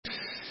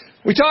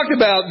We talked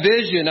about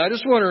vision. I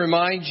just want to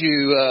remind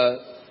you,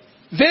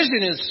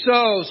 vision is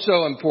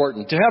so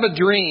important. To have a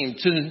dream,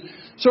 to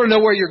sort of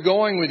know where you're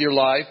going with your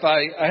life.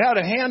 I had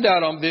a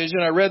handout on vision.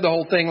 I read the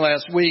whole thing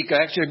last week.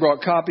 I actually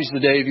brought copies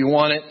today if you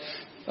want it,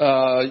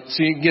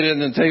 so you can get it in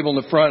the table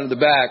in the front and the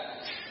back.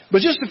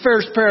 But just the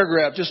first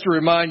paragraph, just to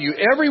remind you,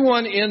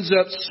 everyone ends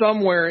up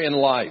somewhere in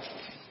life.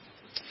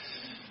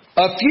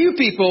 A few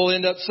people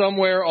end up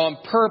somewhere on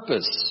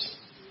purpose.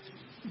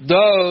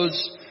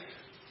 Those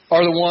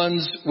are the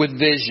ones with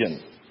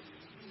vision.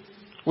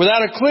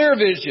 Without a clear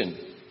vision,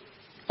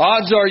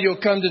 odds are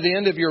you'll come to the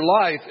end of your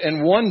life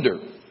and wonder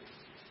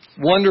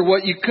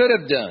what you could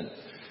have done.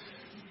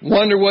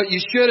 Wonder what you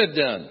should have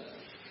done.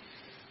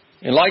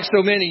 And like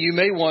so many, you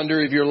may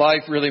wonder if your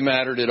life really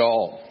mattered at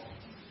all.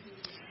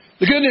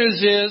 The good news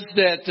is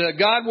that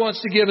God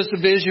wants to give us a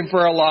vision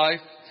for our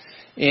life.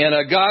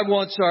 And God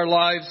wants our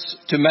lives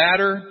to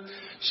matter,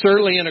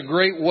 certainly in a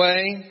great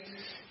way.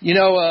 You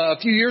know, a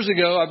few years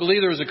ago, I believe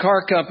there was a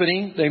car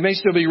company. They may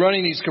still be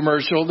running these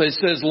commercials. That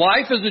says,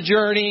 life is a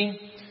journey.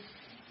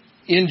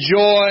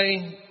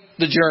 Enjoy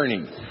the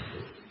journey.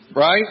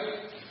 Right?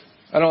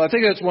 I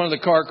think that's one of the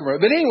car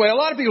commercials. But anyway, a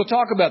lot of people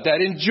talk about that.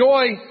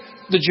 Enjoy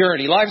the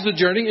journey. Life is a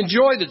journey.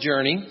 Enjoy the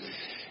journey.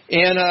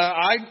 And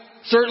I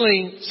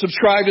certainly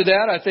subscribe to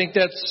that. I think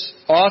that's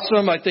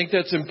awesome. I think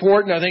that's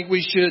important. I think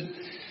we should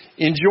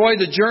enjoy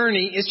the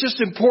journey. It's just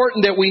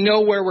important that we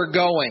know where we're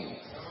going.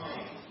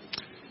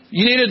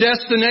 You need a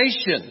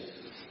destination.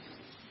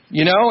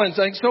 You know, and I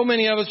think so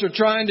many of us are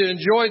trying to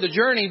enjoy the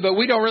journey, but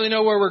we don't really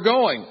know where we're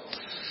going.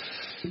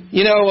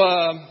 You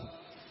know,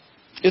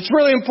 it's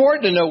really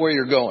important to know where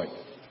you're going.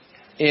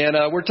 And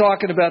we're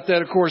talking about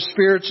that, of course,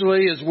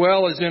 spiritually as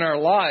well as in our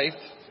life.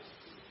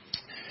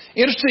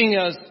 Interesting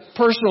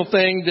personal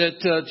thing that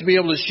to be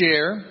able to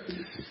share.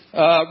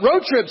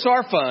 Road trips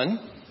are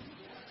fun.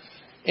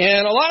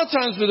 And a lot of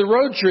times with a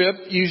road trip,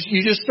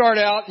 you just start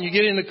out and you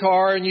get in the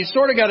car and you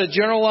sort of got a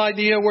general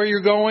idea where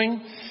you're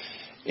going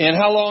and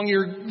how long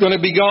you're going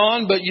to be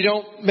gone, but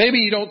maybe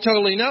you don't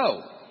totally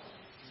know.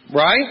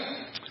 Right?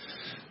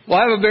 Well,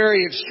 I have a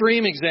very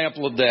extreme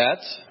example of that.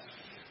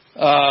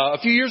 A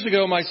few years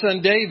ago, my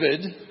son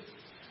David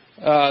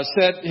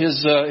set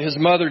his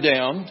mother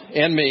down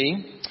and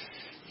me.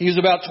 He was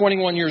about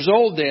 21 years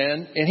old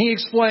then, and he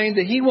explained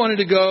that he wanted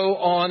to go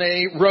on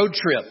a road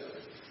trip.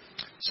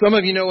 Some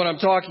of you know what I'm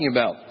talking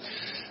about.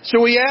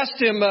 So we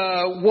asked him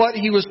what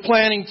he was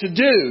planning to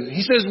do.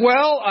 He says,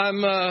 well,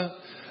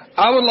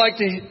 I would like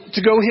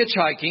to go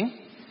hitchhiking.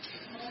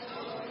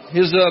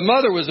 His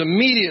mother was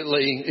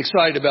immediately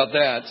excited about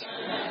that.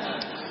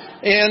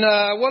 And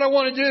what I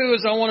want to do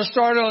is I want to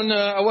start on,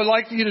 I would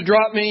like you to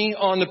drop me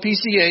on the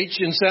PCH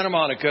in Santa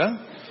Monica.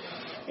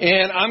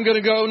 And I'm going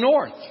to go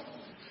north.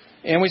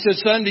 And we said,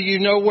 son, do you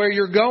know where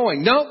you're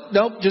going?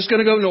 Nope, just going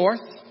to go north.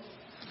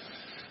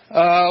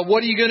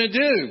 What are you going to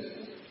do?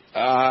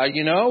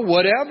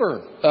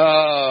 Whatever.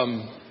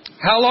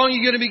 How long are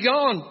you going to be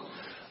gone?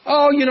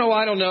 Oh,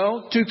 I don't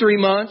know. 2-3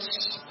 months.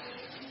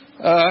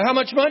 How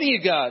much money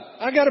you got?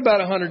 I got about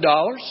 $100.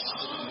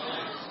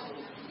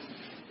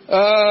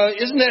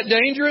 Isn't that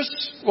dangerous?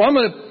 Well, I'm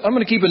going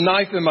to keep a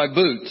knife in my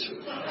boot.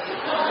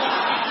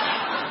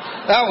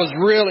 That was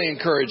really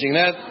encouraging.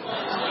 That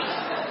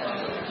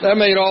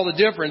made all the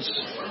difference.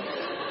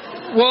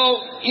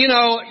 Well,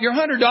 your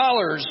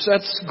 $100,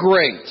 that's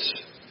great.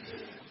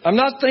 I'm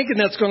not thinking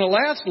that's going to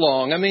last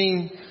long. I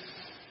mean,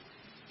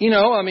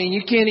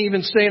 you can't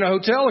even stay in a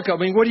hotel. What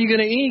are you going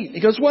to eat? He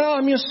goes, well,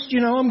 I'm just,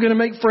 I'm going to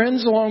make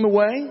friends along the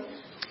way.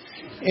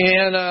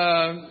 And,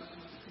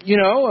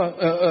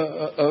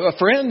 a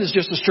friend is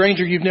just a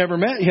stranger you haven't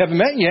met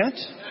yet.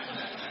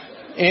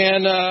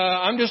 And,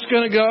 I'm just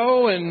going to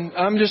go and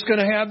I'm just going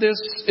to have this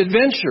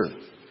adventure.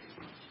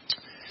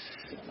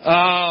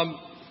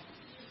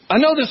 I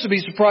know this will be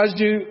surprising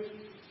to you.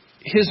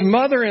 His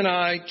mother and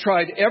I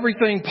tried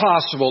everything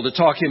possible to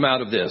talk him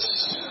out of this.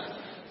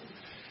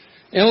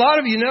 And a lot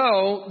of you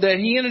know that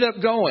he ended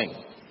up going.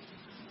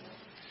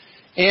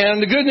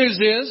 And the good news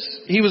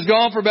is he was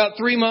gone for about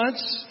 3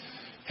 months,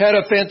 had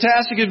a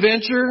fantastic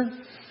adventure,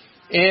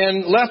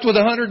 and left with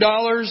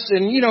 $100.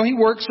 And, he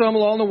worked some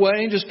along the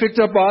way and just picked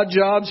up odd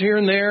jobs here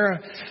and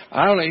there.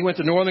 I don't know, he went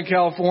to Northern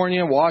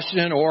California,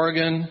 Washington,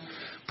 Oregon,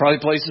 probably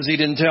places he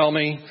didn't tell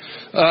me.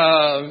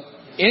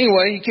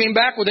 Anyway, he came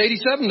back with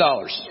 $87.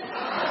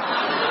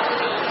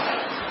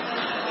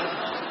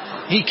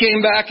 He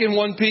came back in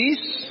one piece.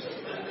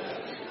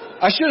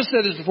 I should have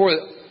said this before.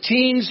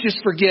 Teens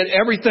just forget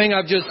everything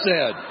I've just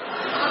said.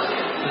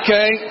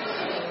 Okay?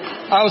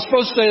 I was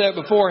supposed to say that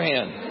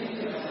beforehand.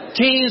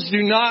 Teens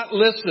do not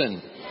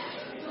listen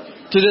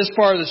to this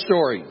part of the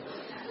story.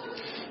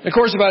 And of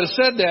course, if I'd have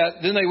said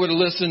that, then they would have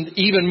listened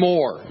even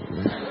more.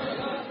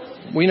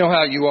 We know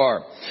how you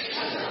are.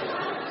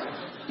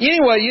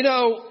 Anyway,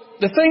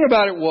 the thing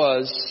about it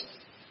was,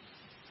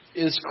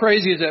 as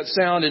crazy as that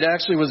sounded, it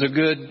actually was a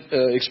good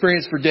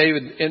experience for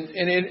David. And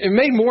it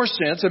made more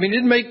sense. It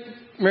didn't make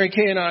Mary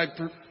Kay and I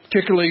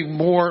particularly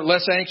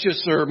less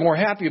anxious or more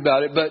happy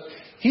about it. But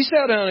he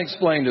sat down and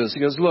explained to us. He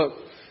goes, look,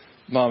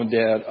 Mom and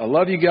Dad, I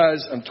love you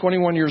guys. I'm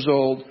 21 years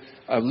old.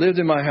 I've lived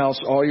in my house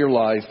all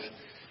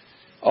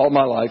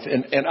my life,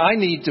 and I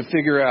need to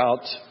figure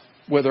out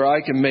whether I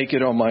can make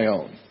it on my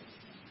own.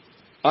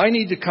 I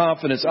need the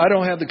confidence. I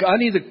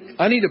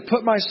need to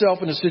put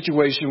myself in a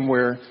situation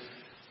where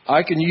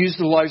I can use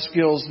the life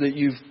skills that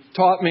you've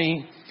taught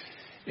me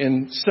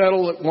and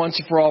settle it once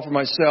and for all for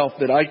myself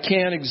that I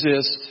can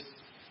exist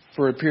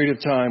for a period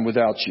of time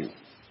without you.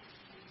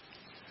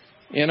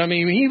 And I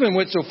mean, he even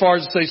went so far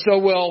as to say,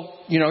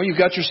 you've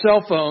got your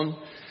cell phone,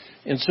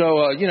 and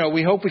so,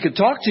 we hope we could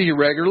talk to you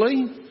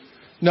regularly.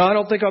 No, I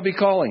don't think I'll be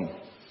calling.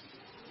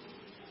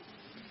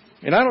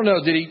 And I don't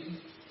know, did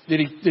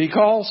he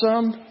call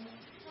some?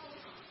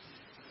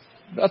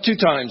 About 2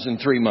 times in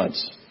 3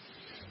 months.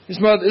 His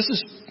mother, this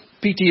is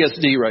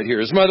PTSD right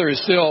here. His mother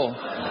is still,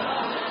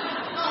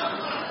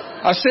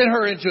 I sent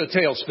her into a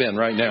tailspin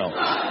right now.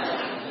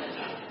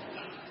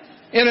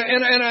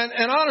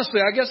 And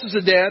honestly, I guess as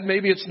a dad,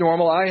 maybe it's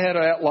normal. I had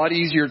a lot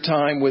easier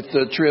time with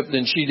the trip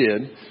than she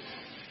did.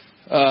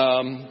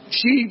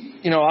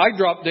 I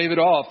dropped David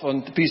off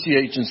on the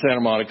PCH in Santa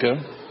Monica.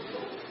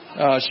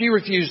 She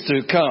refused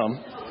to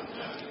come.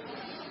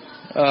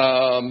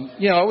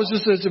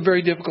 It's a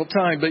very difficult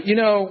time. But,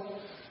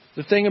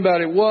 the thing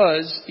about it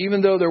was,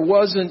 even though there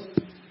wasn't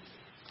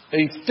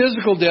a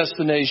physical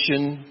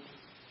destination,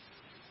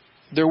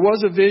 there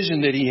was a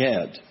vision that he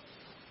had.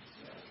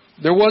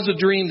 There was a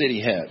dream that he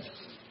had.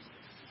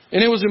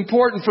 And it was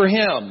important for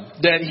him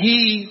that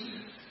he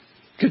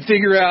could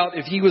figure out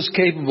if he was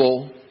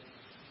capable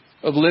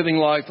of living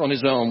life on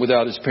his own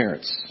without his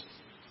parents.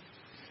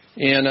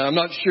 And I'm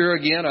not sure,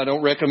 again, I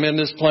don't recommend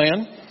this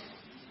plan.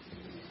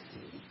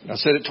 I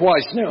said it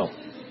twice now.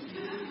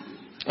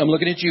 I'm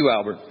looking at you,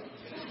 Albert.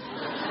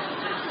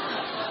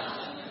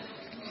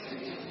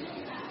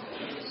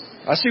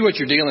 I see what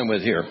you're dealing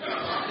with here.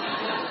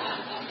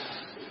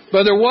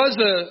 But there was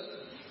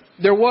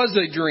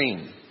a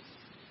dream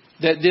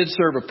that did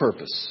serve a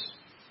purpose.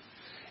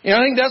 And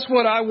I think that's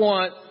what I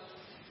want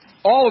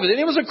all of it. And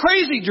it was a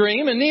crazy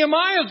dream, and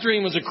Nehemiah's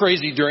dream was a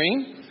crazy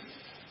dream.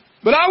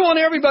 But I want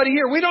everybody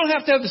here, we don't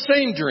have to have the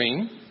same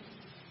dream.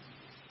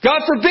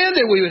 God forbid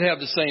that we would have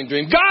the same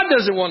dream. God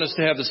doesn't want us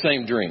to have the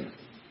same dream.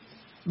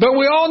 But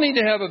we all need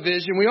to have a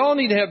vision. We all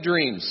need to have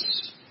dreams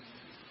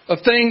of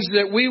things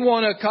that we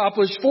want to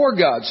accomplish for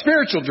God.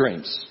 Spiritual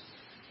dreams.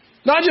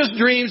 Not just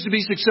dreams to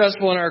be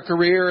successful in our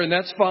career, and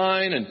that's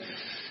fine. And,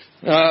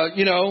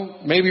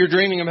 maybe you're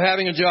dreaming of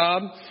having a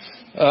job,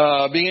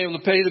 being able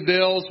to pay the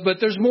bills. But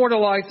there's more to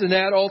life than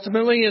that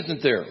ultimately,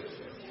 isn't there?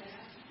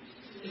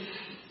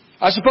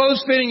 I suppose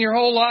spending your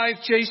whole life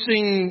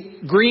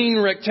chasing green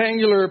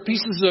rectangular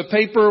pieces of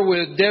paper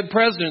with dead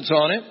presidents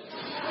on it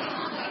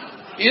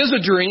is a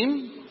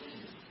dream.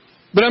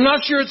 But I'm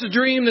not sure it's a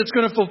dream that's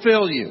going to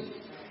fulfill you.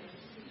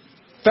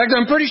 In fact,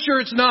 I'm pretty sure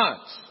it's not.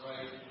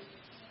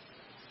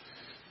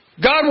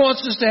 God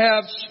wants us to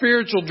have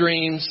spiritual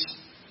dreams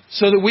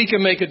so that we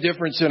can make a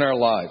difference in our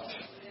life.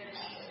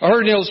 I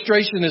heard an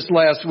illustration this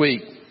last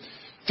week.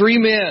 3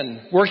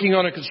 men working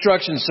on a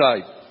construction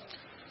site.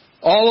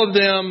 All of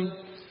them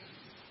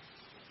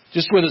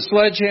just with a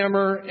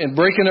sledgehammer and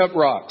breaking up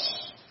rocks.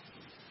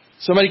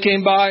 Somebody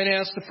came by and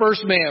asked the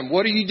first man,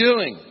 "What are you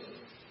doing?"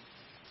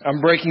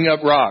 "I'm breaking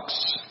up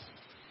rocks."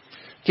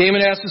 Came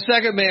and asked the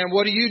second man,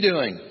 "What are you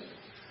doing?"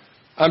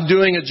 "I'm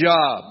doing a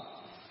job."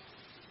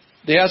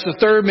 They asked the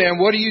third man,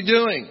 "What are you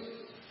doing?"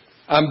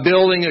 "I'm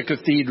building a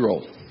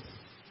cathedral."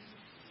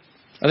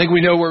 I think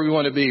we know where we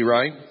want to be,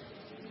 right?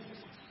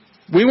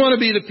 We want to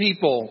be the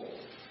people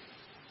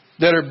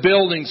that are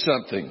building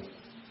something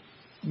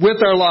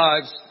with our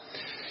lives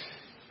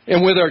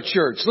and with our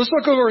church. Let's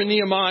look over in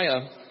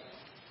Nehemiah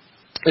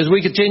as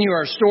we continue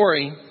our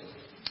story.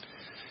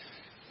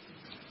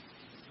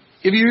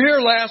 If you were here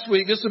last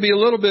week, this will be a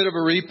little bit of a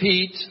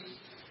repeat,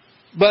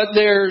 but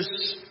there's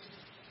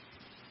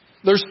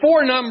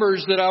 4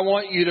 numbers that I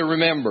want you to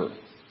remember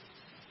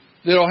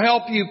that'll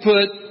help you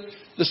put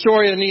the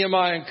story of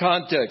Nehemiah in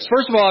context.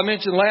 First of all, I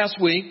mentioned last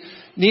week,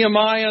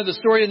 the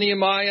story of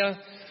Nehemiah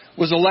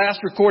was the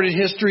last recorded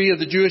history of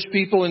the Jewish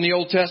people in the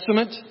Old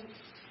Testament.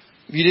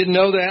 If you didn't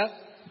know that,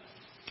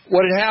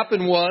 what had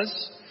happened was,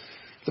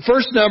 the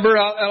first number,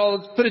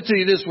 I'll put it to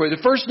you this way. The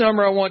first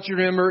number I want you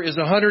to remember is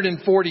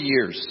 140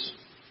 years.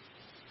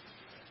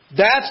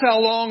 That's how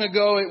long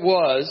ago it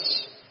was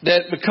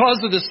that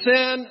because of the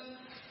sin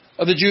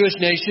of the Jewish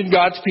nation,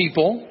 God's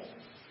people,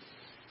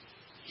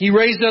 He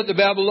raised up the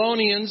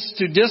Babylonians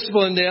to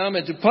discipline them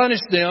and to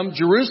punish them.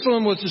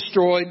 Jerusalem was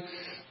destroyed.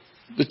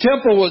 The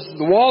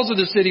walls of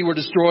the city were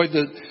destroyed.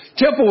 The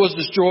temple was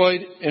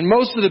destroyed. And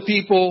most of the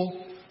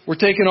people were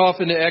taken off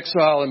into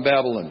exile in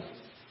Babylon.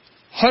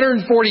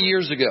 140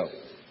 years ago.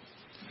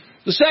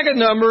 The second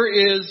number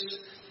is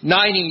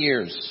 90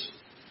 years.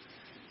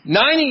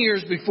 90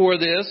 years before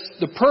this,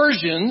 the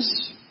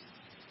Persians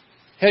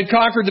had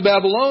conquered the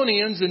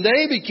Babylonians and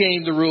they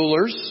became the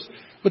rulers.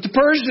 But the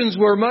Persians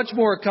were much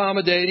more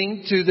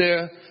accommodating to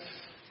the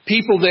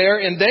people there,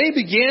 and they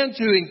began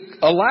to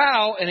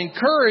allow and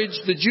encourage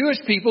the Jewish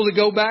people to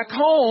go back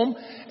home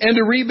and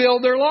to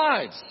rebuild their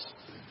lives.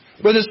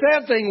 But the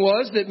sad thing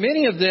was that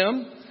many of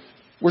them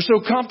were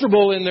so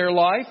comfortable in their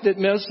life that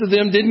most of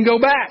them didn't go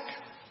back.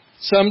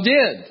 Some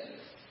did.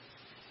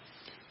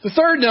 The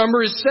third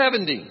number is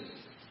 70.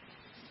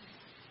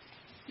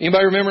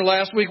 Anybody remember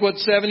last week what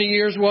 70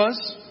 years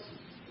was?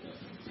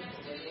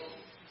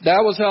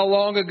 That was how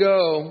long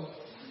ago.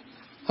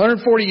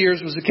 140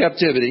 years was the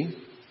captivity.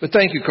 But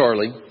thank you,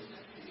 Carly.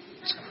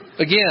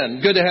 Again,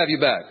 good to have you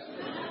back.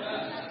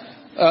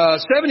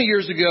 70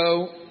 years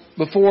ago,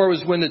 before,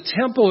 was when the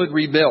temple had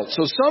rebuilt.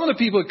 So some of the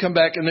people had come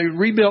back and they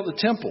rebuilt the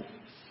temple.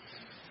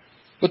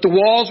 But the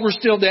walls were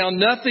still down.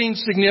 Nothing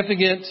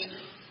significant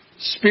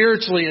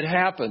spiritually had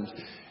happened.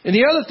 And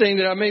the other thing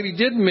that I maybe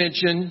didn't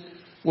mention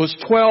was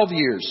 12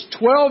 years.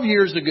 12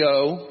 years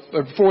ago,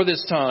 or before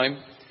this time,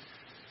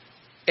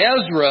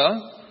 Ezra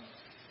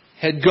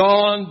had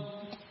gone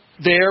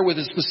there with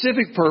a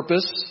specific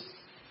purpose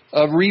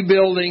of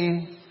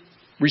rebuilding,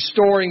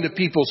 restoring the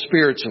people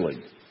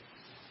spiritually.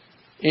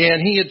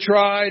 And he had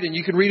tried, and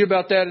you can read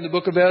about that in the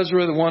book of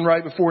Ezra, the one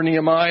right before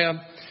Nehemiah,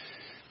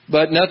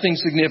 but nothing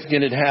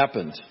significant had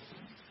happened.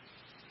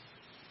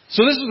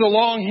 So this is a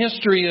long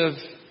history of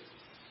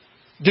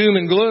doom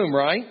and gloom,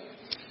 right?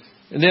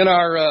 And then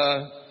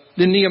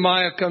then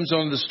Nehemiah comes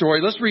on the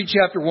story. Let's read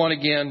chapter 1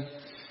 again,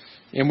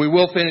 and we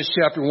will finish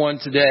chapter 1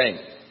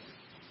 today.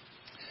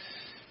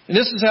 And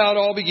this is how it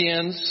all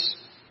begins.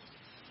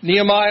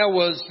 Nehemiah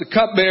was the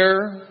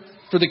cupbearer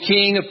for the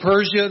king of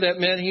Persia. That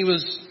meant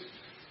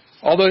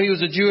although he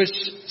was a Jewish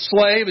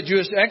slave, a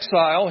Jewish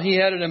exile, he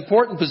had an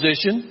important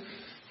position.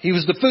 He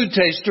was the food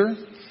taster,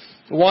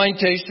 the wine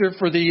taster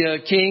for the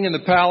king in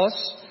the palace.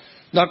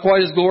 Not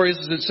quite as glorious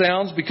as it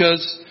sounds,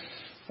 because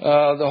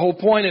the whole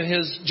point of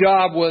his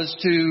job was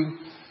to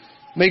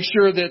make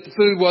sure that the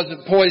food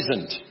wasn't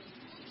poisoned.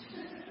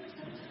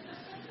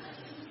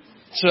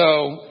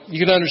 So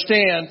you can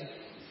understand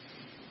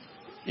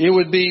it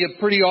would be a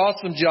pretty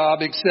awesome job,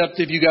 except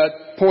if you got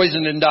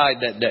poisoned and died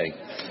that day.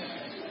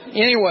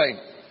 Anyway,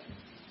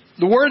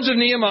 the words of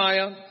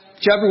Nehemiah,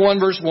 chapter 1,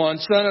 verse 1,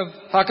 son of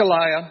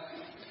Hakaliah,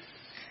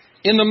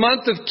 in the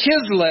month of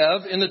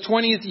Kislev, in the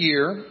 20th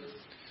year,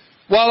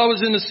 while I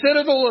was in the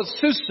citadel of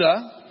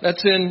Susa,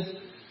 that's in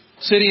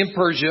city in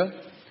Persia,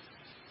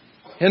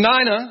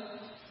 Hananiah,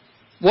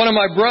 one of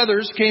my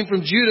brothers, came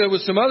from Judah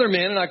with some other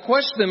men, and I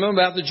questioned them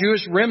about the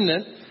Jewish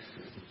remnant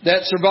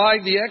that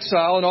survived the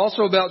exile and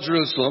also about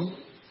Jerusalem.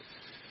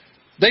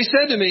 They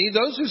said to me,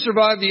 those who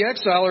survived the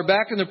exile are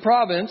back in the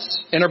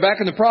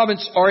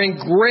province are in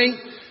great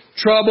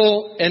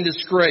trouble and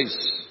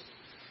disgrace.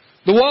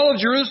 The wall of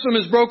Jerusalem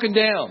is broken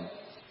down,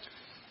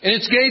 and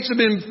its gates have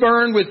been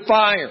burned with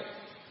fire.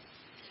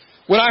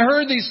 When I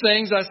heard these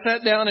things, I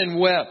sat down and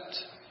wept.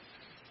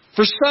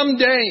 For some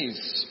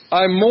days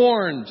I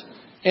mourned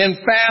and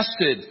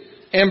fasted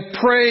and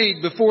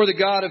prayed before the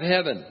God of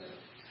heaven.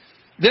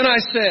 Then I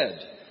said,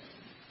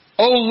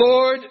 O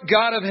Lord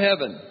God of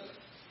heaven,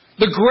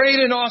 the great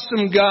and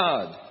awesome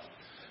God,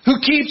 who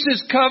keeps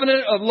His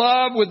covenant of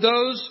love with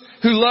those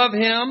who love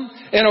Him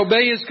and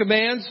obey His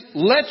commands,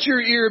 let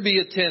your ear be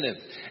attentive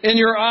and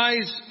your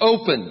eyes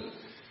open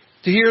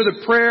to hear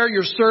the prayer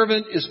your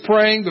servant is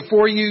praying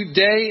before you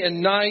day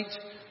and night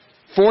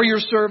for your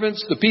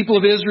servants, the people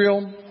of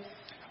Israel.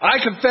 I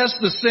confess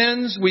the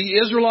sins we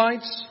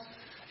Israelites,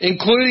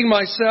 including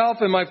myself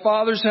and my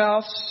father's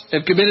house,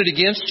 have committed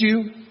against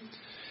you.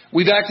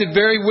 We've acted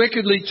very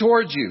wickedly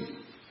towards you.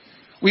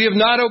 We have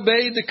not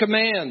obeyed the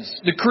commands,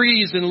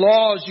 decrees, and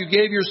laws you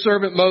gave your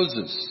servant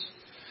Moses.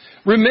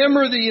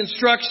 Remember the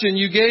instruction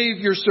you gave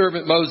your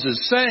servant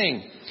Moses,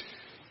 saying,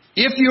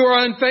 if you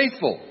are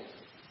unfaithful,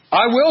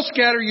 I will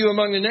scatter you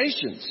among the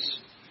nations.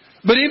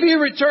 But if you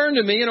return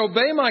to me and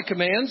obey my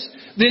commands,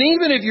 then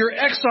even if your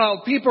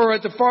exiled people are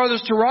at the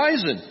farthest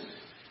horizon,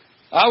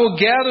 I will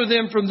gather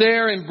them from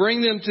there and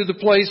bring them to the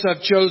place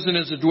I've chosen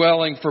as a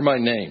dwelling for my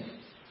name.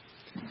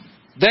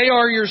 They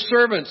are your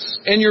servants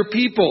and your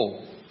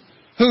people,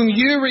 whom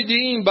you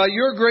redeemed by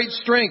your great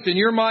strength and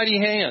your mighty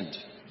hand.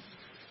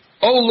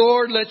 O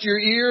Lord, let your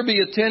ear be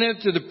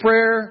attentive to the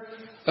prayer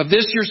of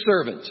this your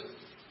servant,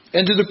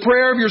 and to the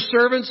prayer of your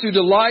servants who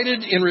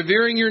delighted in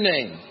revering your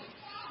name.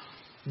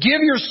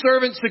 Give your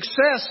servant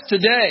success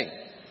today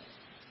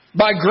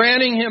by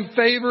granting him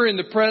favor in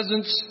the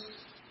presence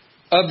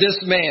of this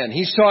man.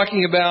 He's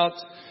talking about,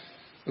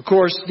 of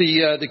course,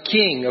 the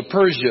king of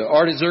Persia,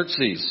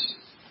 Artaxerxes.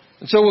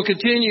 And so we'll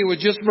continue with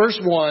just verse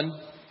 1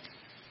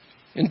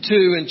 and 2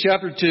 in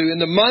chapter 2. In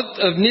the month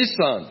of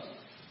Nisan,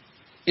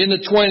 in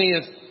the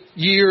 20th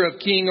year of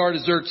King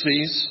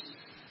Artaxerxes,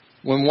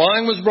 when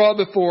wine was brought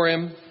before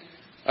him,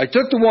 I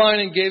took the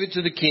wine and gave it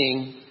to the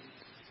king.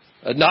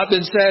 I had not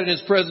been sad in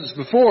his presence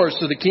before,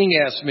 so the king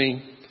asked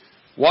me,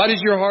 why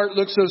does your heart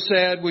look so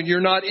sad when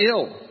you're not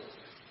ill?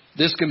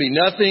 This can be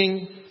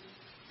nothing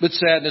but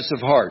sadness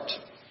of heart.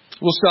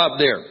 We'll stop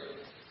there.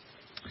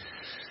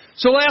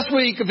 So last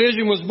week a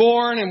vision was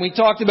born, and we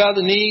talked about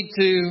the need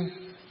to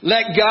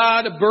let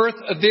God birth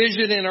a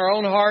vision in our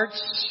own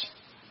hearts.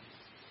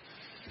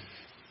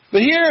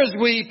 But here, as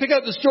we pick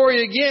up the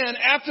story again,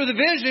 after the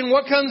vision,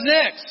 what comes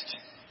next?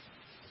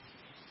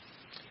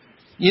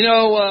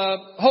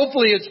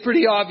 Hopefully it's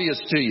pretty obvious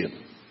to you.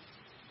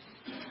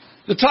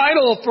 The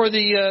title for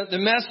the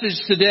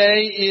message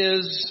today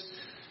is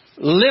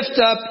Lift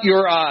Up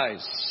Your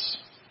Eyes.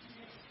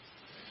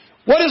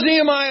 What does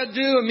Nehemiah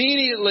do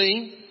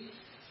immediately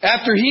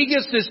after he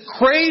gets this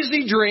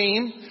crazy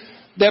dream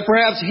that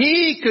perhaps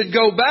he could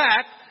go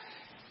back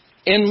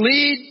and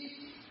lead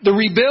the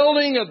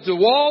rebuilding of the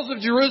walls of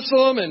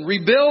Jerusalem and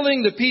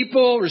rebuilding the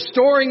people,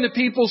 restoring the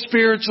people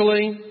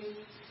spiritually?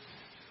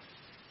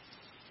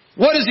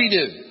 What does he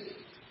do?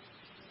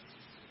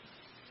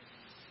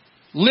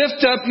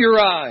 Lift up your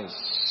eyes.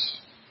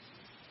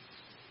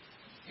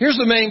 Here's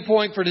the main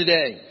point for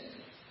today.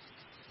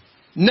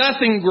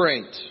 Nothing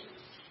great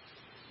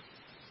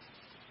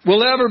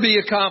will ever be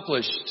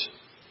accomplished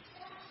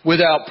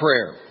without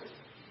prayer.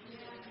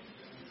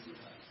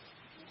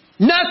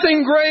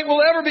 Nothing great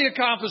will ever be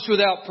accomplished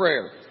without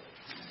prayer.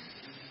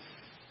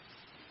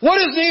 What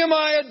does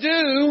Nehemiah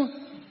do?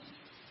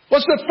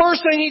 What's the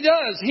first thing he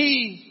does?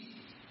 He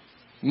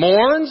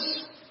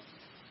mourns,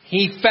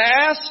 he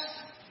fasts,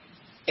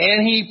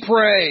 and he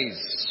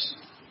prays.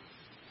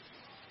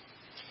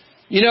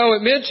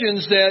 It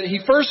mentions that he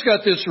first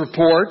got this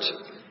report,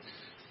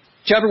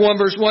 chapter 1,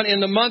 verse 1, in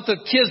the month of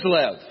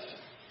Kislev.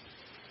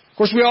 Of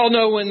course, we all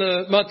know when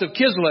the month of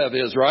Kislev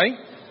is, right?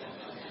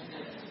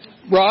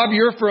 Rob,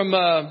 you're from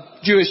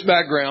Jewish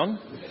background.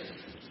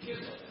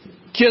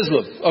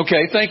 Kislev.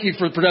 Okay, thank you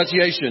for the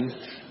pronunciation.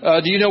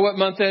 Do you know what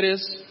month that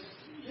is?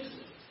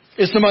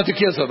 It's the month of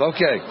Kislev.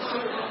 Okay.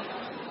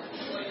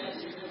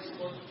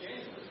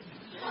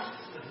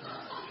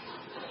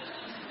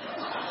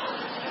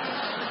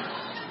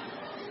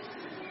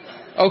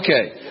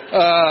 Okay.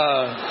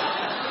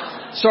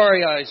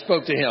 Sorry I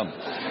spoke to him.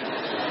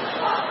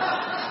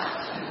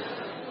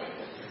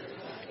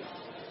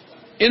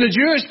 In the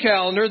Jewish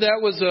calendar, that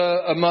was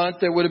a month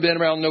that would have been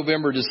around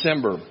November,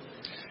 December.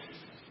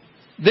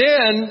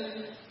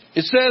 Then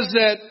it says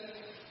that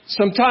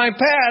some time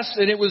passed,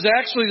 and it was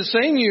actually the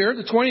same year,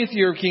 the 20th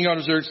year of King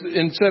Artaxerxes,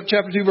 in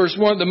chapter 2, verse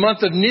 1, the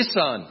month of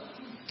Nisan.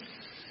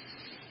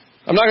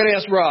 I'm not going to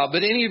ask Rob,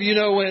 but any of you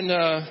know when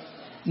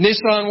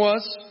Nisan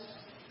was?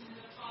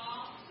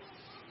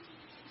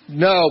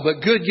 No,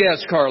 but good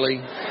guess, Carly.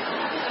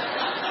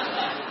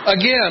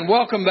 Again,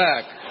 welcome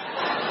back.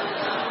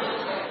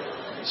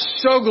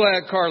 So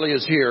glad Carly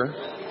is here.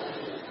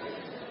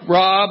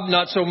 Rob,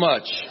 not so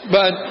much.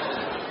 But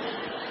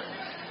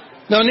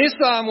now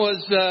Nisan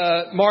was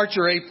March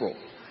or April.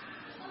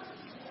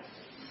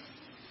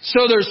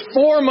 So there's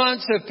 4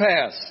 months have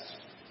passed.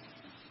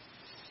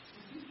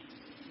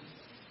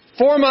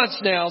 4 months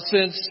now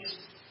since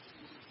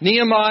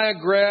Nehemiah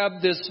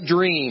grabbed this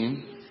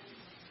dream,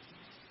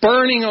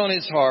 burning on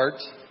his heart,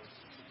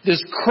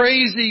 this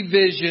crazy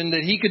vision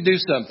that he could do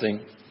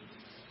something.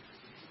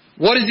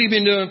 What has he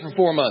been doing for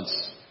 4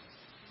 months?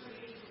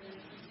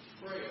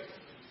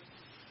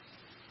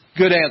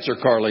 Good answer,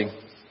 Carly.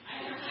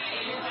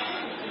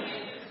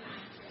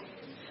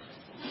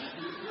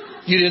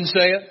 You didn't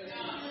say it?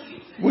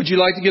 Would you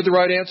like to get the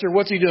right answer?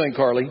 What's he doing,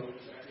 Carly?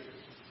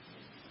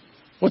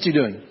 What's he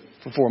doing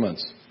for 4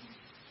 months?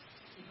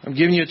 I'm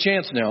giving you a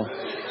chance now.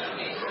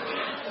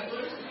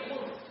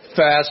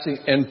 Fasting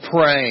and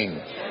praying.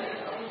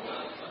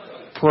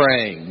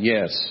 Praying,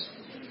 yes.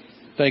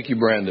 Thank you,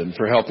 Brandon,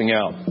 for helping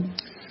out.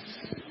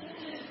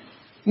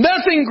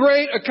 Nothing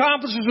great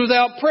accomplishes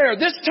without prayer.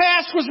 This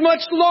task was much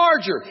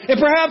larger. And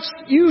perhaps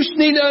you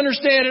need to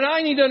understand, and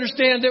I need to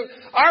understand, that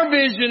our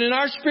vision and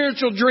our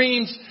spiritual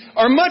dreams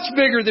are much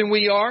bigger than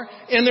we are,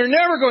 and they're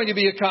never going to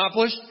be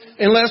accomplished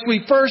unless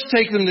we first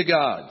take them to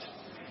God.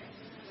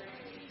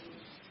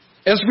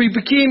 As we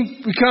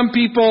become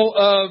people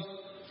of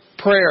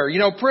prayer.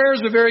 Prayer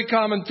is a very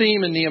common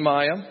theme in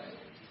Nehemiah.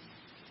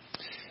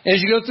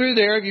 As you go through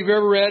there, if you've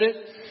ever read it,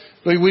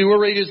 but we will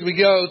read as we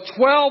go,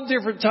 12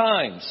 different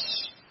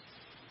times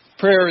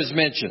prayer is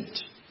mentioned.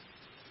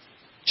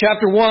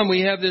 Chapter 1,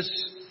 we have this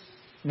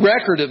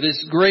record of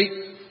this great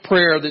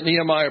prayer that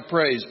Nehemiah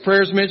prays.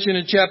 Prayer is mentioned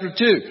in chapter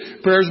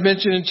 2. Prayer is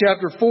mentioned in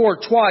chapter 4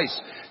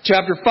 twice.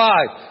 Chapter 5,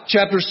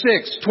 chapter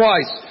 6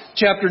 twice.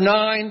 Chapter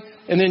 9,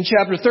 and then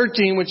chapter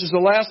 13, which is the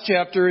last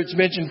chapter, it's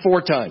mentioned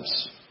 4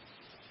 times.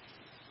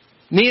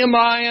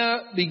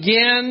 Nehemiah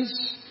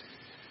begins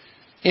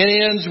and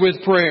ends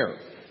with prayer.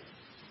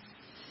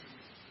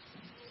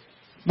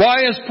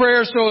 Why is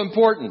prayer so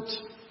important?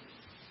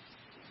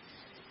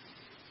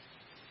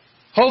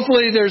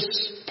 Hopefully there's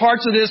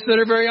parts of this that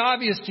are very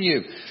obvious to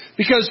you.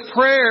 Because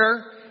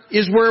prayer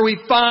is where we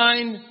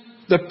find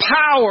the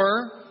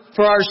power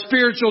for our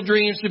spiritual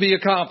dreams to be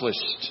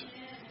accomplished.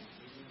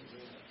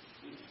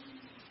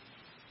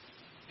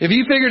 Have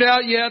you figured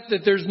out yet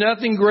that there's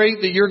nothing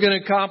great that you're going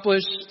to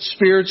accomplish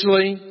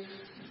spiritually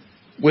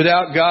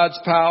without God's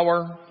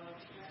power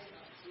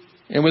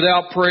and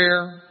without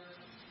prayer?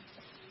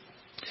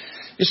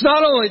 It's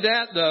not only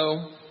that,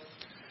 though.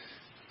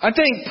 I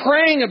think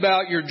praying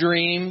about your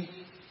dream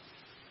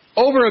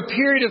over a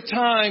period of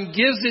time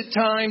gives it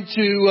time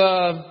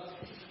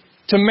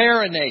to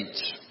marinate,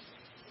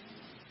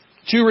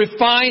 to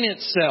refine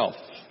itself.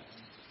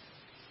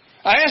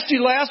 I asked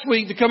you last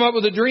week to come up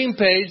with a dream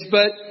page,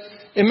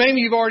 and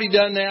maybe you've already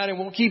done that, and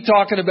we'll keep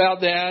talking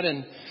about that,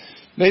 and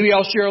maybe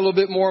I'll share a little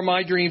bit more of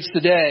my dreams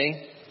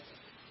today.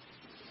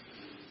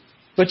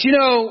 But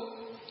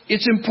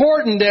it's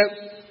important that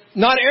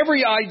not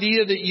every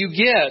idea that you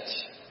get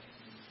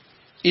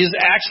is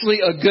actually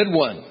a good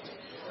one.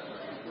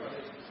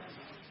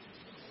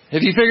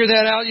 Have you figured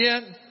that out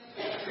yet?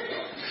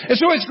 And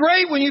so it's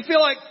great when you feel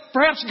like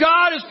perhaps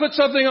God has put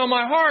something on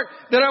my heart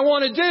that I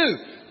want to do.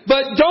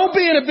 But don't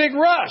be in a big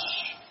rush.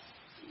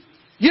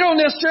 You don't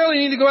necessarily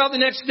need to go out the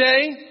next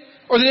day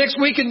or the next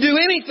week and do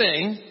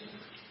anything.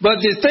 But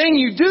the thing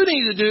you do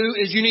need to do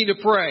is you need to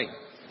pray.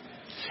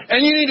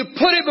 And you need to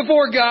put it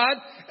before God,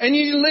 and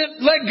you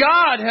let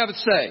God have a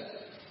say.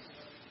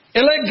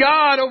 And let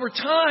God, over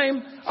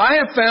time, I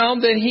have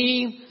found that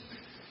He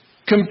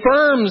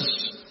confirms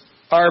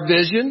our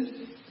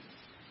vision,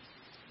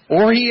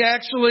 or He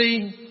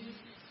actually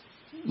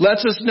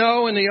lets us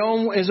know in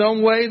His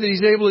own way that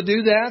He's able to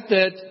do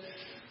that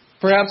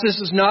perhaps this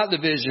is not the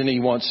vision He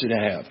wants you to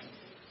have.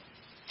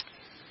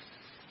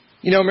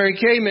 Mary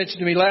Kay mentioned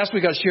to me last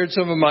week, I shared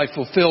some of my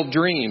fulfilled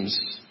dreams.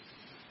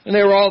 And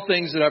they were all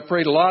things that I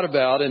prayed a lot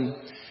about. And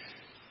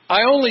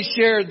I only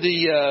shared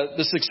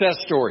the success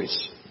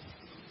stories.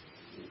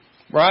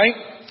 Right?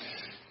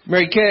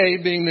 Mary Kay,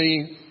 being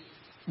the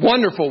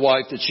wonderful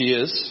wife that she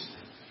is,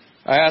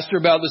 I asked her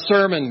about the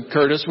sermon,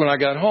 Curtis, when I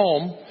got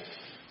home,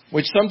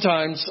 which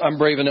sometimes I'm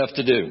brave enough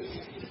to do.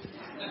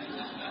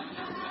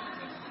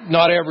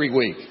 Not every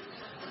week.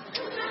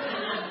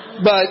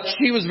 But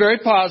she was very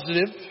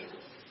positive.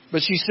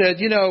 But she said,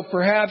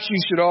 perhaps you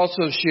should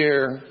also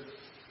share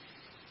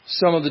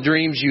some of the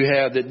dreams you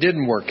had that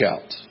didn't work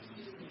out.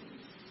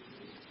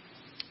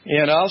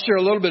 And I'll share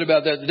a little bit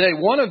about that today.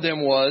 One of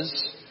them was,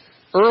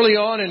 early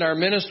on in our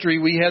ministry,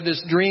 we had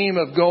this dream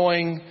of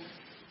going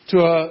to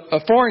a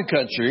foreign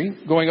country,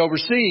 going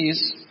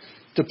overseas,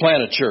 to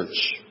plant a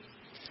church.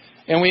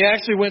 And we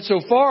actually went so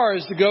far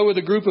as to go with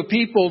a group of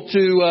people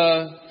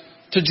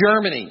to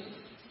Germany.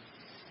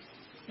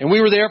 And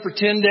we were there for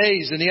 10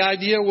 days, and the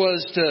idea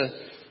was to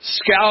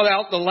scout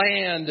out the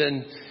land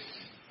and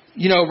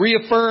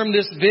reaffirm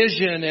this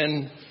vision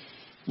and,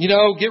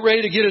 get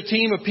ready to get a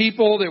team of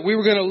people that we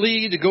were going to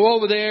lead to go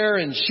over there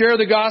and share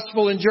the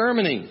gospel in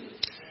Germany.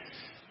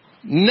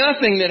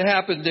 Nothing that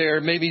happened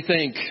there made me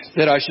think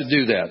that I should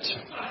do that.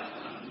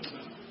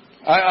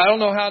 I don't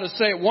know how to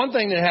say it. One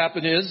thing that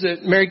happened is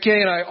that Mary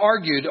Kay and I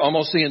argued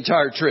almost the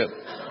entire trip.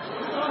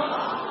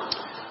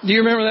 Do you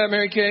remember that,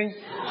 Mary Kay?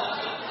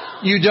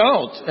 You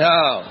don't?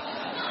 Oh.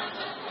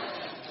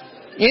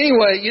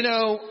 Anyway,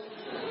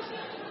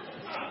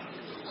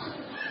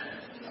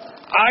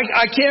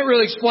 I can't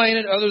really explain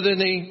it other than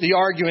the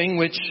arguing,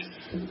 which,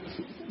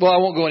 I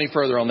won't go any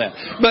further on that.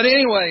 But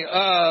anyway,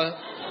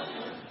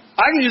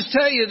 I can just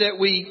tell you that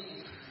we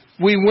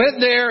went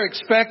there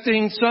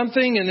expecting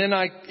something, and then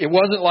it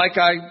wasn't like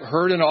I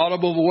heard an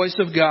audible voice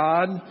of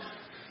God.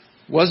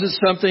 Wasn't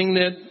something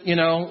that,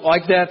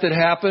 like that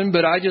happened,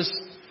 but I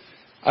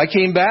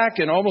came back,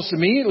 and almost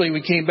immediately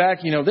we came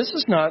back, this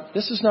is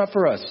not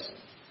for us.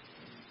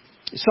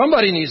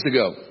 Somebody needs to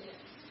go.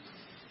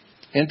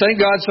 And thank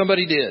God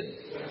somebody did.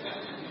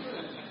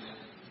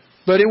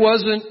 But it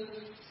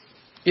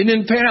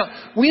didn't pan out.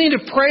 We need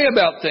to pray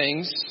about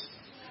things,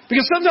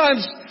 because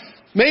sometimes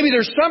maybe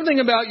there's something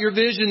about your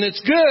vision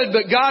that's good,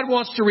 but God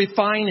wants to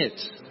refine it.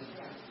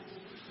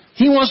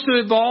 He wants to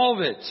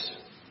evolve it.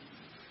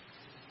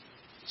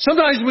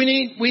 Sometimes we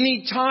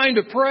need time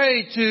to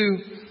pray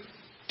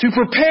to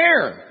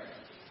prepare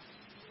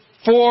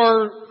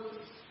for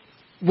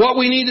what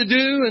we need to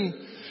do and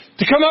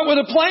to come up with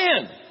a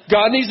plan.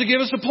 God needs to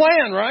give us a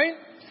plan, right?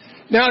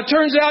 Now, it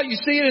turns out you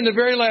see it in the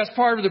very last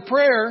part of the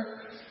prayer.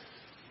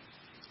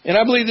 And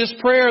I believe this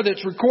prayer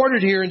that's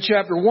recorded here in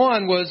chapter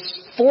 1 was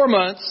 4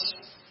 months.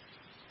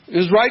 It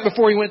was right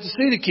before he went to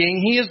see the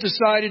king. He has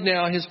decided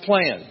now his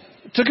plan.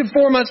 It took him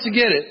 4 months to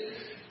get it.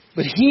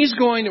 But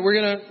we're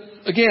going to,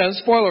 again,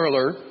 spoiler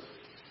alert.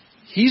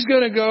 He's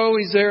going to go.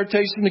 He's there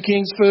tasting the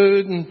king's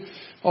food and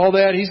all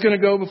that. He's going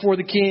to go before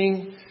the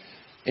king.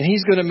 And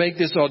he's going to make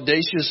this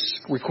audacious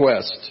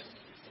request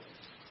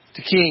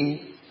to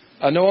king.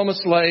 I know I'm a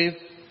slave,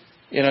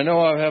 and I know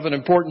I have an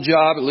important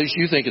job. At least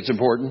you think it's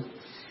important.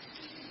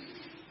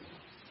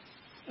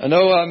 I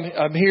know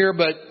I'm here,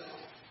 but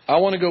I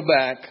want to go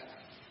back.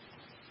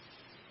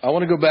 I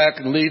want to go back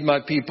and lead my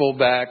people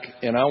back,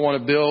 and I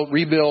want to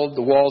rebuild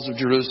the walls of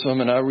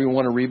Jerusalem, and I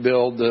want to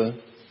rebuild the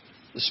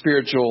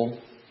spiritual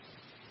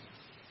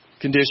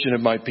condition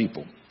of my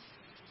people.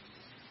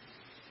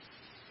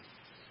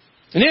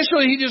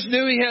 Initially, he just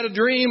knew he had a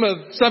dream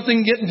of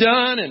something getting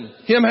done and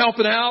him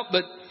helping out,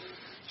 but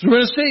as we're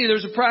going to see,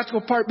 there's a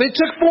practical part. But it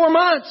took 4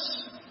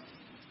 months.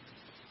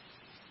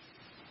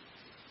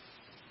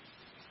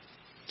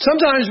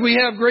 Sometimes we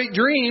have great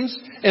dreams,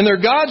 and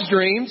they're God's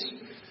dreams,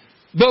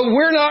 But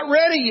we're not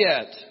ready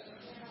yet.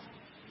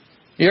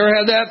 You ever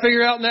had that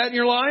figure out in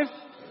your life?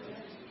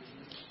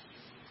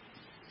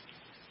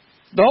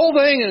 The whole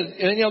thing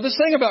is, this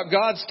thing about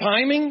God's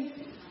timing,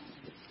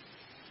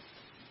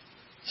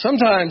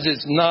 sometimes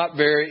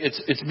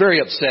it's very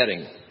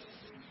upsetting.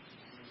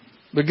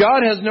 But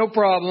God has no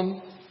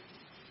problem,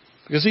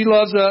 because He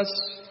loves us,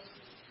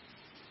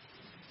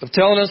 of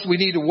telling us we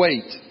need to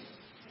wait.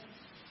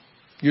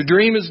 Your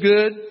dream is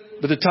good,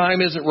 but the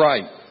time isn't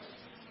right.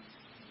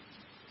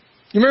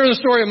 You remember the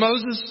story of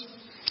Moses?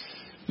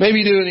 Maybe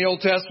you do in the Old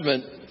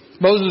Testament.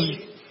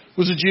 Moses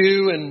was a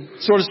Jew and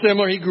sort of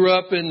similar. He grew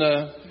up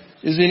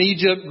is in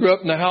Egypt, grew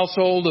up in the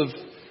household of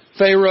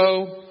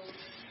Pharaoh.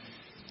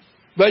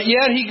 But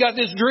yet he got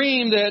this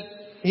dream that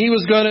he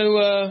was going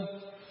to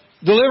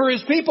deliver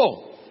his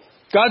people,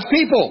 God's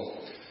people.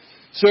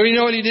 So you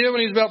know what he did when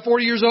he was about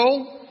 40 years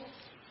old?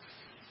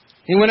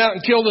 He went out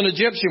and killed an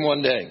Egyptian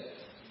one day.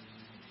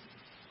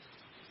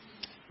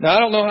 Now, I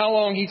don't know how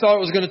long he thought it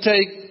was going to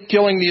take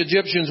killing the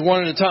Egyptians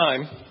one at a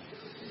time.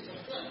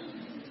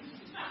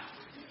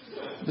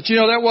 But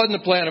that wasn't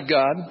the plan of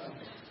God.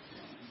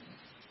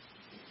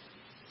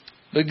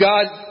 But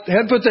God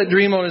had put that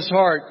dream on his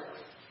heart.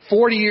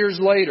 40 years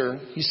later,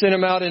 He sent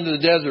him out into the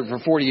desert for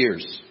 40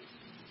 years.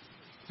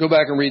 Go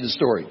back and read the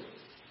story.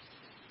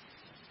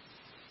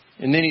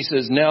 And then He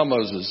says, now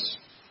Moses,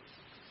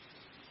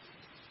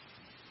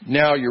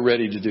 now you're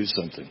ready to do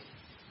something.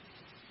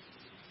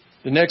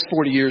 The next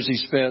 40 years he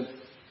spent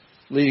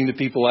leading the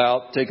people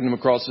out, taking them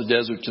across the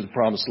desert to the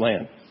promised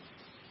land.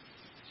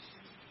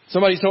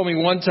 Somebody told me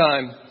one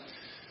time,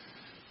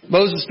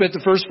 Moses spent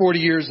the first 40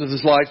 years of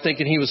his life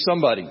thinking he was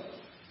somebody.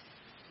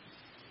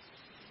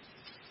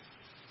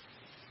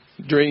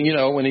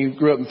 When he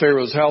grew up in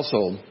Pharaoh's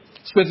household.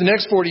 Spent the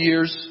next 40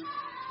 years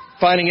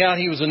finding out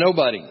he was a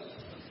nobody.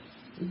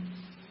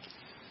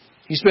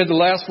 He spent the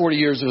last 40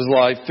 years of his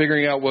life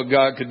figuring out what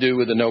God could do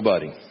with a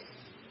nobody.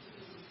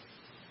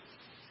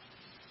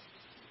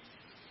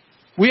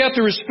 We have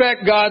to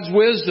respect God's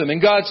wisdom and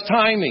God's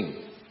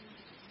timing.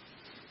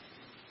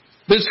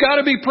 But it's got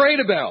to be prayed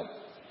about.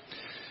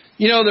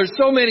 There's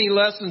so many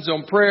lessons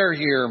on prayer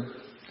here.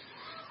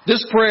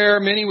 This prayer,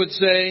 many would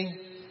say,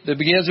 that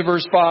begins at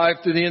verse 5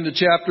 through the end of the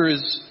chapter,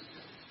 is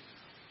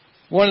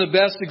one of the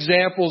best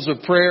examples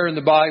of prayer in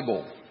the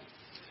Bible.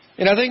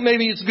 And I think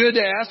maybe it's good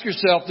to ask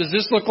yourself, does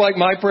this look like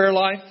my prayer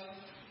life?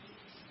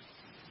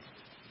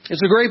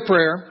 It's a great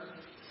prayer.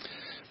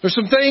 There's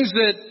some things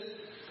that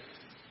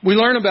we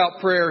learn about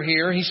prayer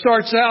here. He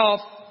starts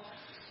out,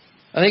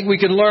 I think we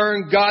can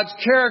learn God's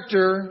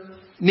character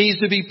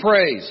needs to be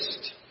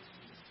praised.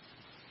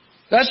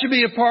 That should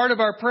be a part of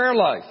our prayer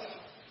life.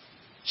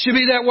 Should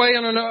be that way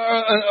on an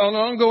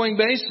ongoing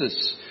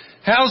basis.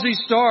 How's He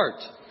start?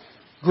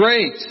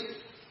 Great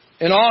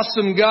and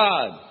awesome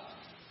God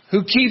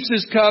who keeps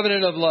His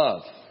covenant of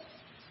love.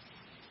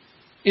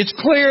 It's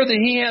clear that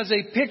He has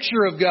a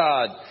picture of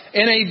God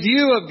and a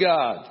view of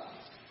God.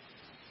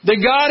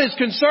 That God is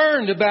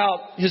concerned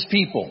about His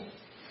people.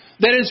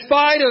 That in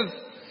spite of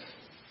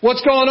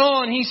what's going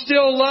on, He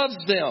still loves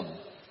them.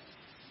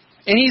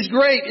 And He's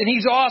great and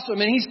He's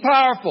awesome and He's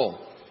powerful.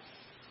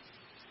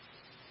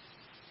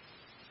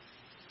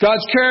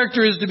 God's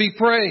character is to be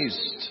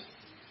praised.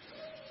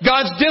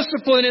 God's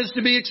discipline is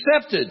to be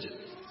accepted.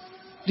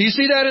 Do you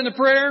see that in the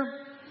prayer?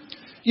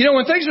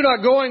 When things are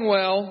not going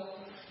well,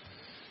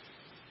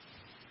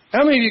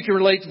 how many of you can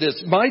relate to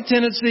this? My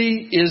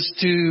tendency is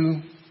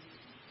to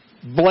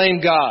blame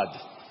God.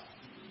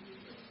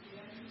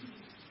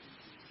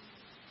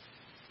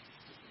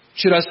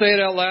 Should I say it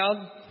out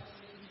loud?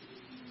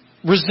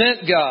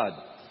 Resent God.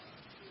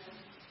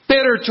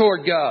 Bitter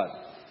toward God.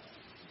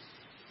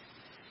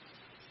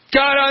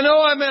 God, I know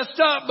I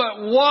messed up,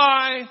 but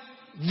why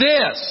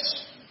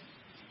this?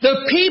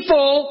 The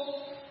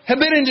people have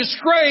been in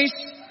disgrace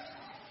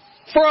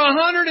for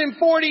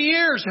 140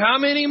 years. How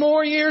many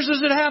more years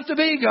does it have to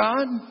be,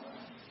 God?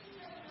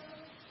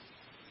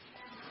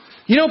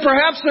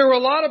 Perhaps there were a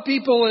lot of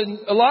people,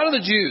 a lot of the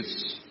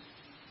Jews,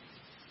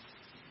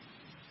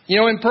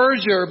 in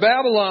Persia or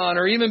Babylon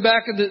or even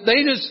back in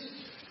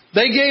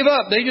they gave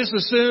up. They just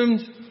assumed,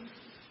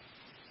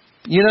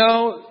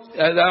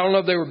 I don't know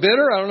if they were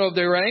bitter. I don't know if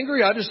they were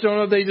angry. I just don't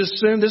know if they just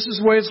assumed this is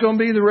the way it's going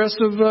to be the rest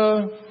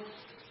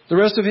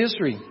of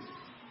history.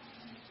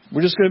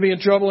 We're just going to be in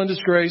trouble and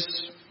disgrace.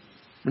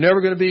 We're never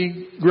going to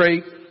be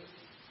great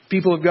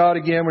people of God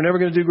again. We're never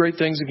going to do great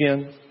things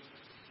again.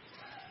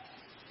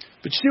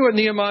 But you see what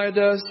Nehemiah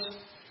does?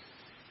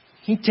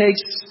 He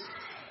takes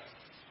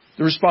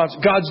the response.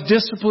 God's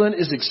discipline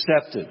is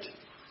accepted.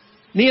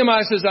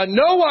 Nehemiah says, I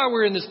know why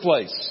we're in this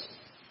place.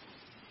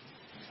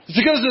 It's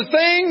because of the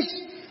things.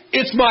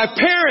 It's my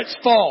parents'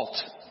 fault.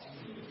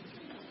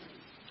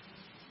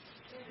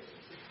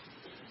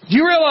 Do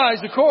you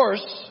realize, of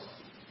course,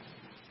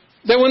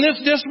 that when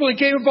this discipline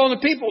came upon the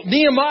people,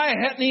 Nehemiah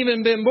hadn't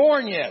even been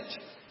born yet.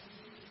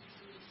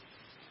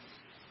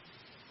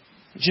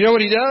 But you know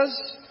what he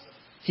does?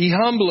 He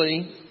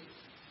humbly,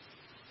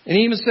 and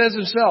he even says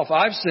himself,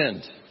 I've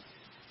sinned.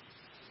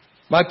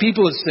 My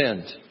people have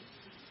sinned.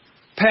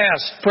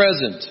 past,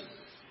 present.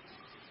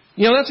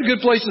 You know, that's a good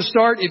place to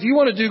start. If you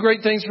want to do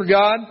great things for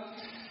God,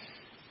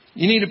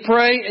 you need to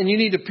pray and you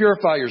need to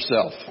purify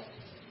yourself.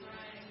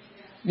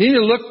 You need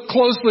to look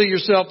closely at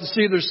yourself to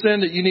see if there's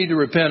sin that you need to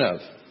repent of.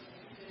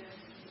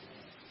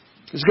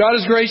 Because God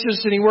is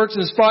gracious and He works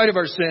in spite of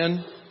our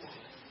sin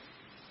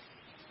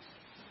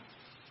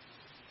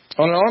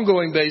on an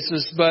ongoing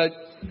basis. But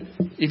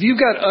if you've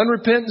got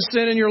unrepentant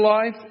sin in your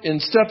life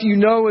and stuff you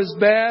know is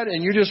bad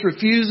and you're just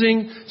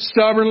refusing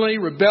stubbornly,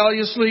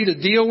 rebelliously to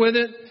deal with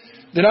it,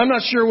 then I'm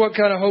not sure what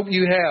kind of hope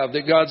you have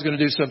that God's going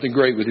to do something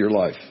great with your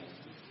life.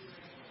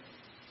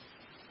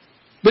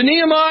 But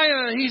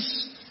Nehemiah,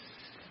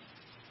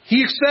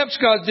 he accepts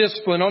God's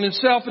discipline on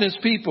himself and his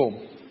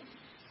people.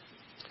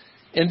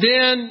 And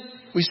then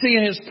we see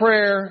in his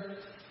prayer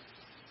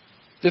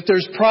that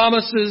there's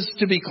promises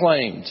to be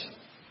claimed.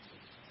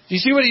 Do you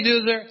see what he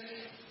does there?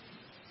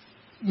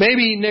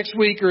 Maybe next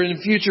week or in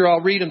the future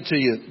I'll read them to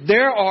you.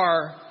 There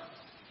are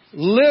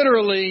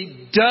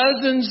literally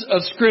dozens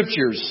of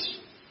scriptures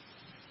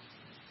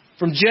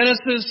from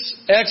Genesis,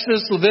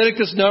 Exodus,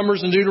 Leviticus,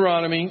 Numbers, and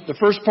Deuteronomy, the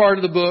first part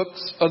of the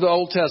books of the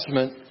Old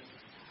Testament,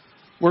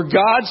 where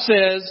God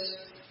says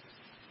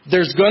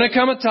there's going to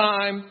come a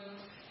time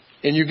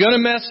and you're going to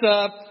mess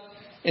up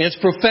and it's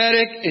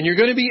prophetic and you're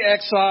going to be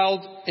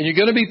exiled and you're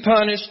going to be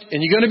punished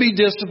and you're going to be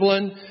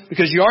disciplined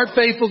because you aren't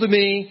faithful to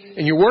me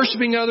and you're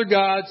worshiping other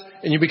gods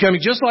and you're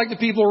becoming just like the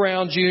people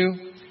around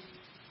you.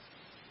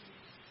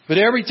 But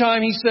every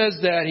time he says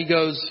that, he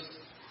goes,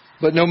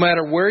 but no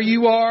matter where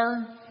you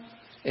are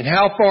and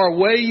how far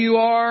away you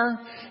are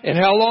and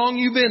how long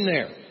you've been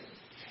there,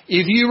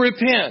 if you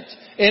repent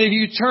and if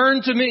you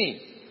turn to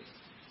me,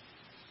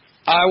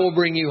 I will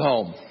bring you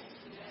home.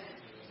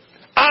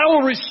 I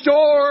will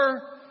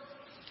restore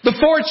the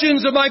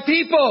fortunes of my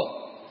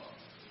people.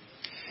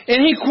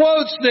 And he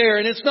quotes there,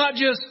 and it's not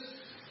just,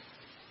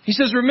 he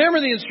says,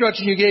 remember the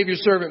instruction you gave your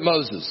servant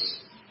Moses.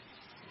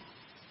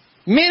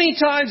 Many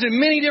times in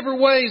many different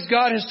ways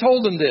God has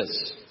told them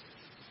this.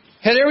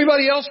 Had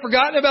everybody else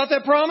forgotten about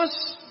that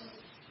promise?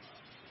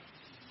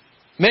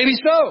 Maybe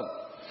so.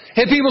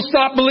 Had people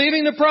stopped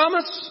believing the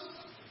promise?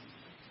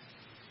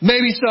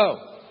 Maybe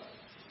so.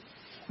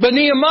 But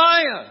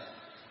Nehemiah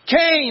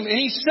came and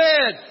he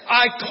said,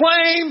 I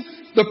claim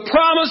the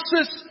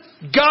promises,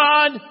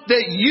 God,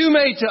 that you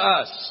made to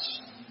us.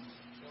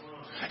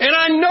 And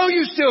I know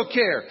you still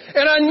care.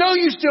 And I know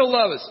you still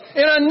love us.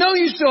 And I know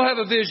you still have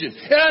a vision.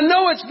 And I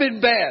know it's been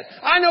bad.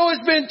 I know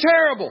it's been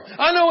terrible.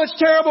 I know it's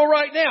terrible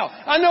right now.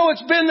 I know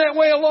it's been that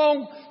way a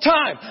long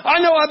time. I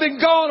know I've been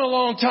gone a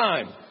long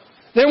time.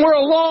 Then we're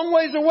a long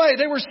ways away.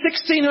 They were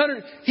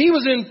 1,600. He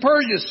was in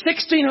Persia,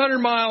 1,600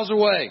 miles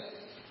away.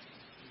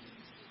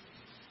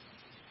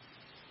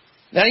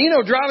 Now, you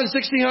know, driving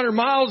 1,600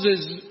 miles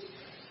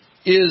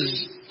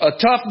is a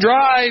tough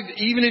drive,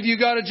 even if you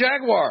got a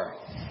Jaguar.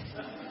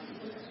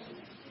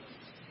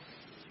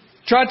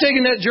 Try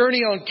taking that journey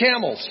on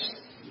camels.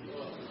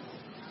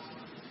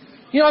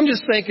 You know, I'm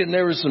just thinking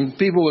there were some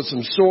people with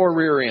some sore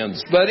rear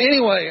ends. But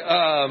anyway,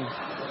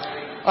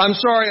 I'm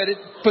sorry I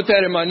didn't put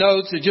that in my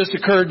notes. It just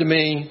occurred to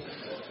me.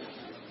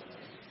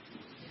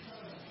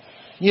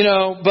 You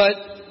know, but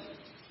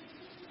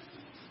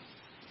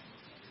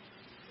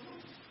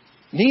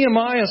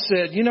Nehemiah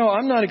said, you know,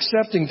 I'm not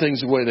accepting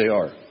things the way they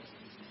are.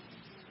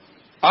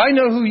 I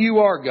know who you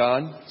are,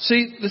 God.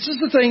 See, this is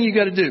the thing you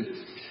got to do.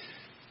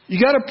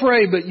 You got to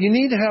pray, but you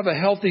need to have a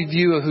healthy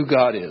view of who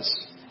God is.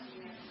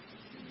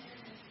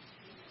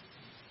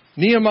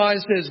 Nehemiah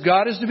says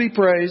God is to be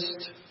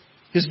praised,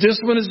 His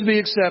discipline is to be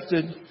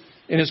accepted,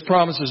 and His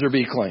promises are to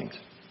be claimed.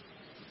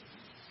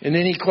 And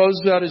then he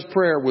closes out his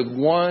prayer with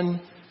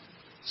one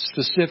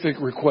specific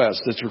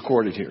request that's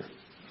recorded here.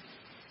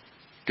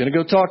 Going to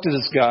go talk to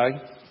this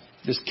guy,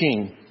 this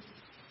king.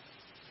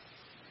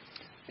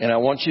 And I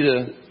want you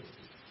to,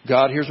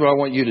 God, here's what I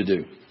want you to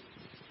do.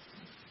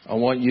 I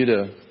want you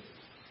to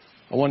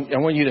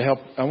help.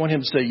 I want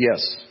him to say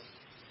yes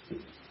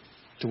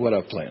to what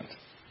I've planned.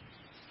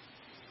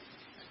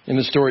 And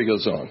the story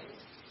goes on.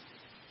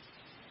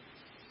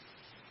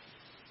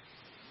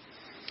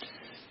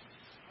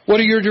 What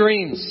are your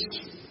dreams?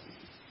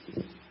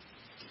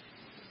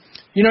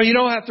 You know, you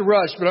don't have to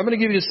rush, but I'm going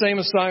to give you the same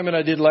assignment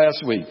I did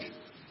last week.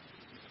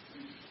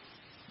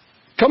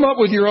 Come up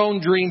with your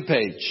own dream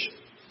page.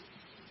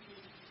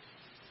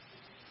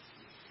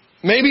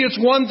 Maybe it's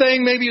one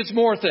thing, maybe it's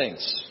more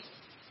things.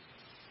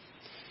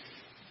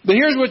 But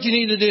here's what you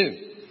need to do.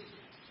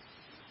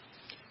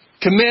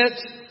 Commit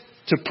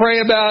to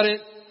pray about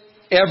it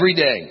every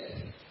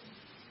day.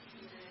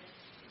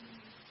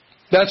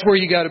 That's where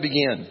you got to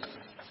begin.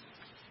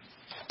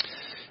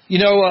 You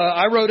know,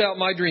 I wrote out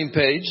my dream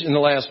page in the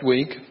last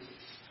week.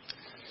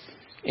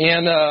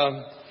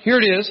 And here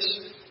it is.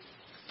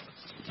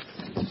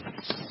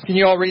 Can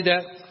you all read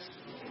that?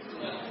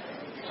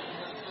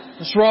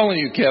 What's wrong with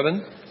you,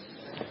 Kevin?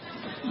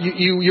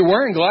 You're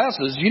wearing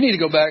glasses. You need to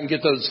go back and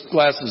get those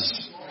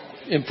glasses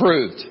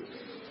improved.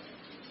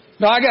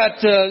 Now, I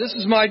got, this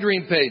is my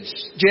dream page,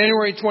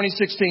 January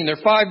 2016. There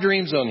are 5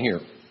 dreams on here.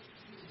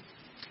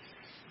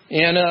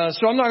 And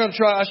so I'm not going to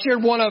try. I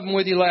shared one of them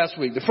with you last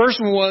week. The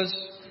first one was,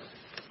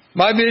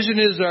 my vision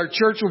is our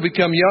church will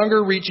become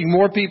younger, reaching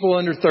more people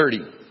under 30.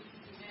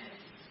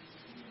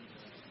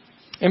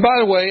 And by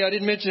the way, I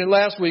didn't mention it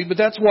last week, but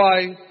that's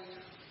why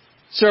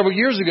several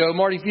years ago,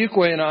 Marty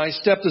Fuqua and I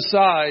stepped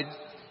aside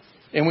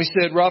and we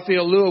said,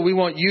 Raphael Lua, we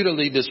want you to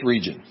lead this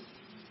region.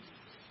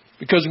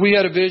 Because we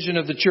had a vision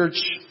of the church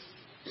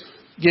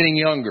getting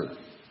younger.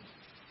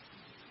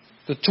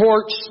 The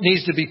torch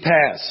needs to be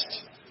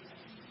passed.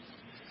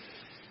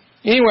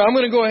 Anyway, I'm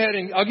going to go ahead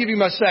and I'll give you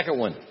my second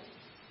one.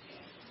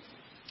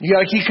 You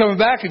got to keep coming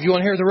back if you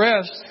want to hear the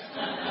rest.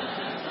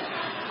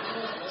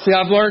 See,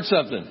 I've learned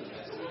something.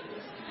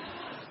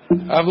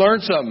 You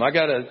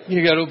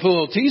got to put a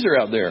little teaser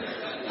out there.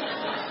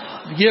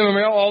 You give them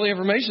all the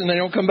information, they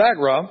don't come back,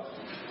 Rob.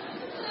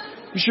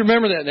 You should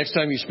remember that next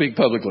time you speak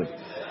publicly.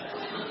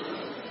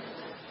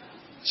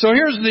 So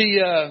here's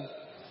the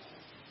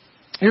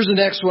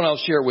next one I'll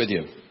share with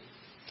you.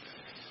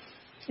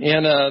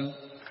 And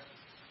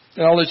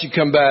I'll let you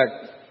come back.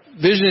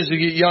 Vision is to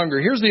get younger.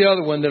 Here's the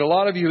other one that a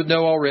lot of you would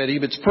know already,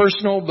 but it's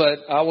personal, but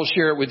I will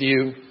share it with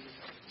you.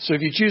 So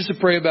if you choose to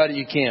pray about it,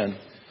 you can.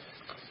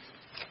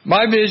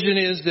 My vision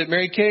is that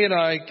Mary Kay and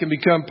I can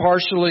become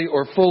partially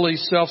or fully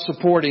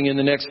self-supporting in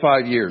the next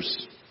 5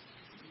 years.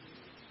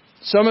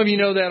 Some of you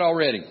know that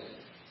already.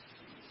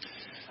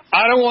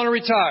 I don't want to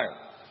retire.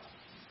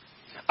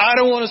 I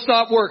don't want to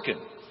stop working.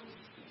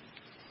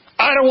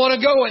 I don't want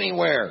to go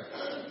anywhere.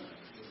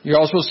 You're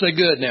all supposed to say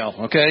good now,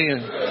 okay? You're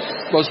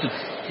supposed to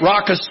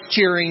raucous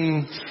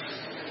cheering.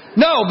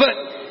 No, but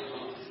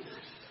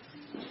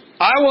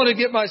I want to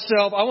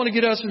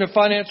get us in a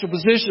financial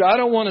position. I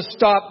don't want to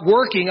stop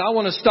working. I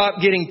want to stop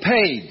getting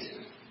paid.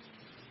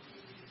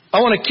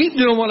 I want to keep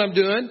doing what I'm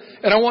doing,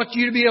 and I want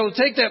you to be able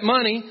to take that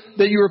money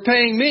that you were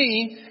paying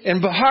me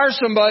and hire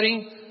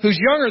somebody who's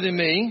younger than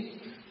me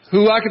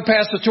who I can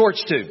pass the torch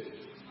to.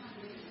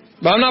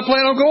 But I'm not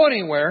planning on going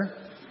anywhere.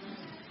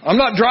 I'm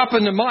not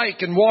dropping the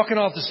mic and walking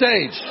off the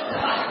stage,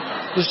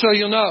 just so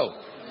you'll know.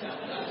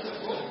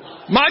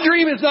 My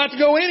dream is not to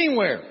go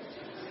anywhere.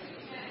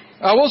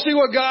 We'll see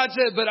what God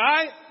said, but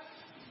I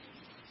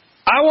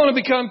want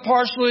to become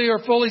partially or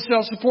fully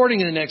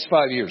self-supporting in the next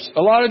 5 years.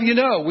 A lot of you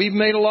know we've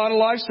made a lot of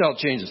lifestyle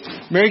changes.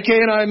 Mary Kay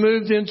and I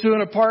moved into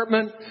an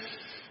apartment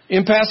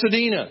in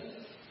Pasadena.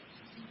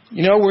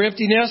 You know, we're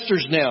empty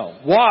nesters now.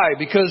 Why?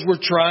 Because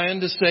we're trying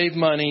to save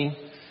money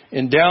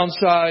and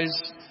downsize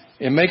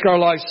and make our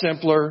life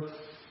simpler.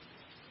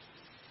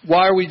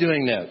 Why are we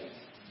doing that?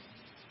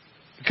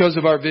 Because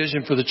of our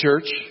vision for the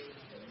church.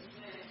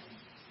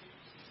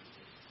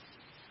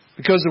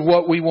 Because of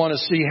what we want to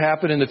see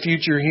happen in the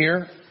future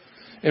here.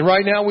 And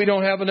right now we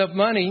don't have enough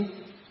money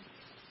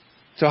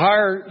to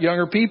hire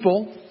younger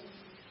people.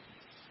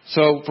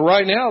 So for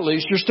right now, at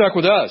least, you're stuck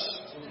with us.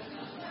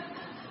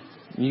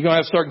 You're going to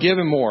have to start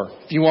giving more.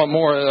 If you want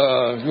more,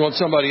 if you want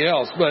somebody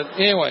else. But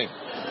anyway,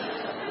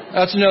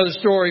 that's another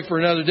story for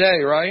another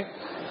day, right?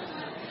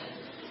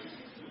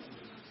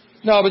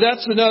 No, but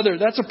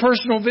that's a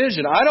personal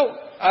vision. I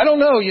don't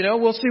know,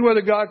 we'll see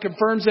whether God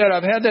confirms that.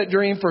 I've had that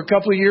dream for a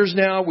couple of years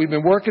now. We've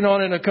been working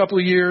on it a couple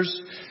of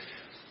years.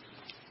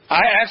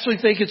 I actually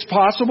think it's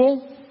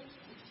possible.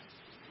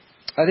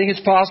 I think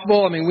it's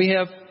possible. I mean, we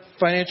have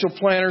financial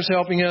planners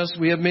helping us.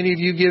 We have many of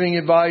you giving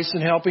advice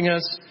and helping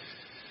us.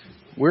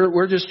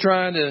 We're just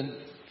trying to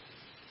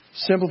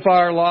simplify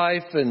our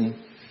life and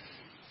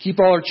keep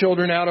all our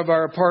children out of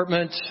our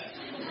apartment.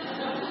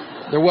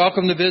 They're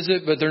welcome to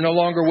visit, but they're no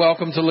longer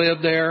welcome to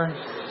live there.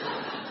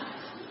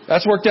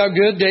 That's worked out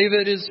good.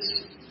 David is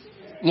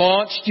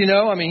launched,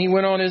 he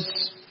went on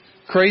his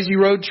crazy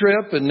road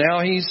trip and now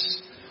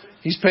he's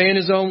paying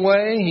his own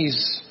way.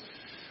 He's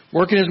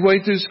working his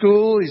way through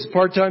school. He's a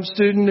part-time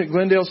student at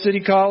Glendale City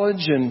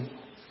College and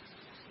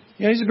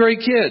he's a great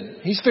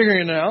kid. He's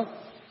figuring it out.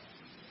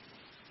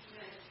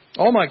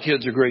 All my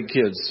kids are great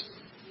kids.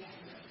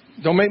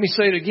 Don't make me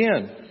say it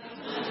again.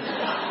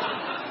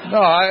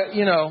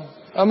 No,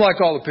 I'm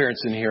like all the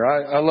parents in here.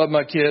 I love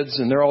my kids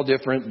and they're all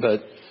different,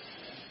 but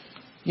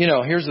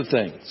here's the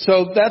thing.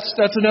 So that's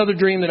another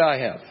dream that I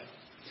have.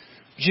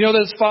 But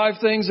those 5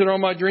 things that are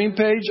on my dream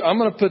page? I'm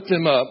going to put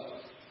them up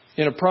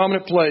in a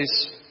prominent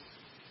place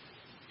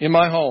in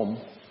my home,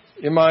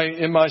 in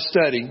my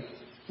study,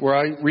 where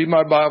I read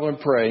my Bible and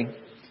pray.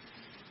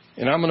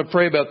 And I'm going to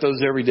pray about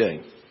those every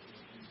day.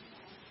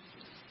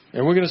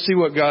 And we're going to see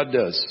what God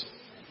does.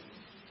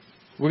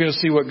 We're going to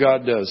see what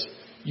God does.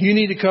 You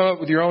need to come up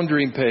with your own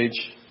dream page.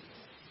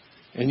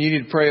 And you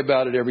need to pray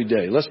about it every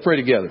day. Let's pray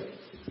together.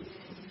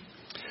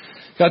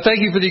 God, thank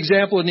you for the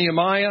example of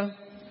Nehemiah,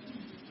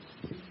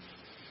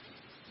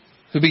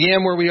 who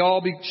began where we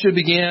all should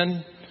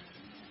begin,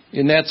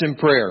 and that's in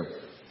prayer.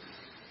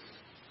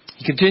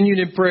 He continued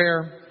in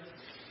prayer.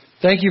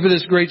 Thank you for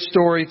this great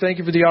story. Thank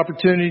you for the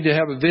opportunity to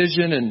have a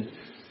vision and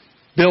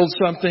build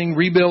something,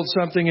 rebuild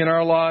something in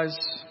our lives.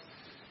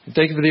 And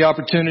thank you for the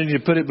opportunity to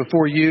put it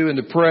before you and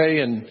to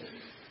pray and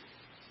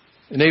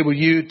enable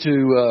you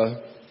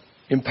to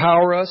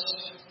empower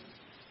us,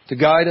 to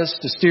guide us,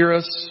 to steer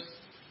us,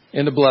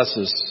 and to bless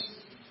us.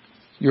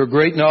 You're a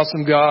great and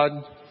awesome God.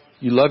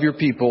 You love your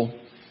people.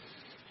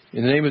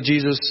 In the name of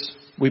Jesus,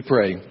 we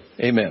pray.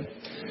 Amen.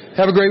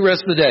 Have a great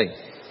rest of the day.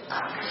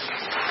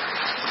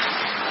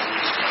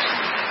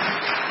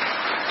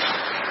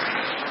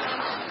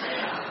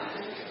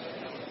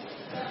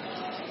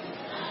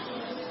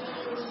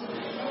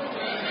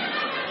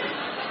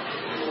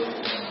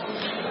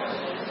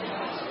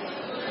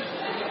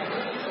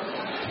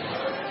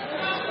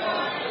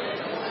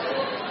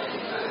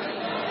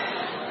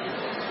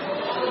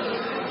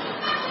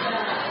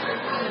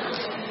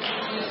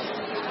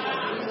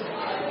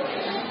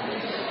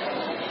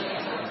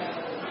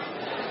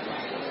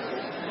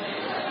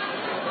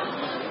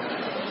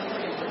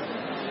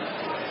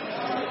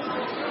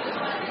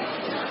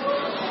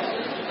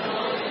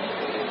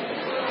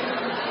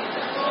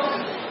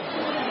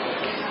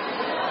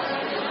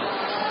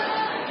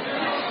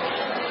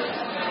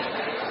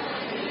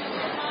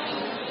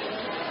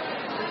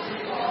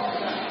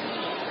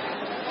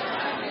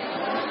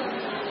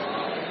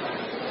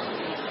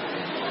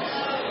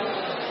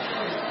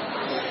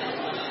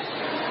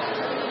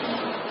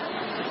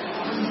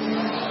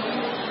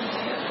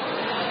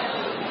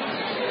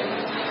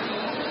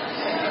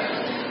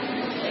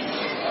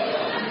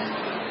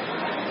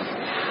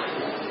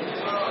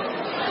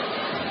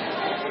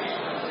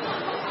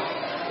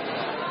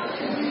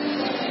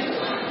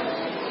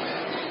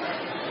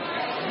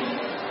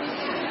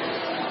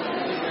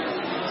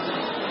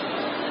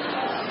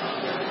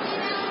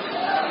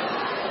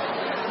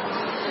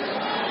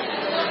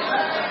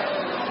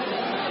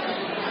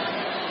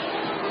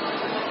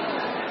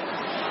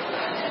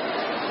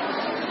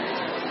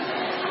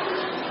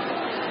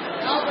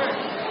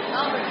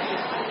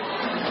 Albert.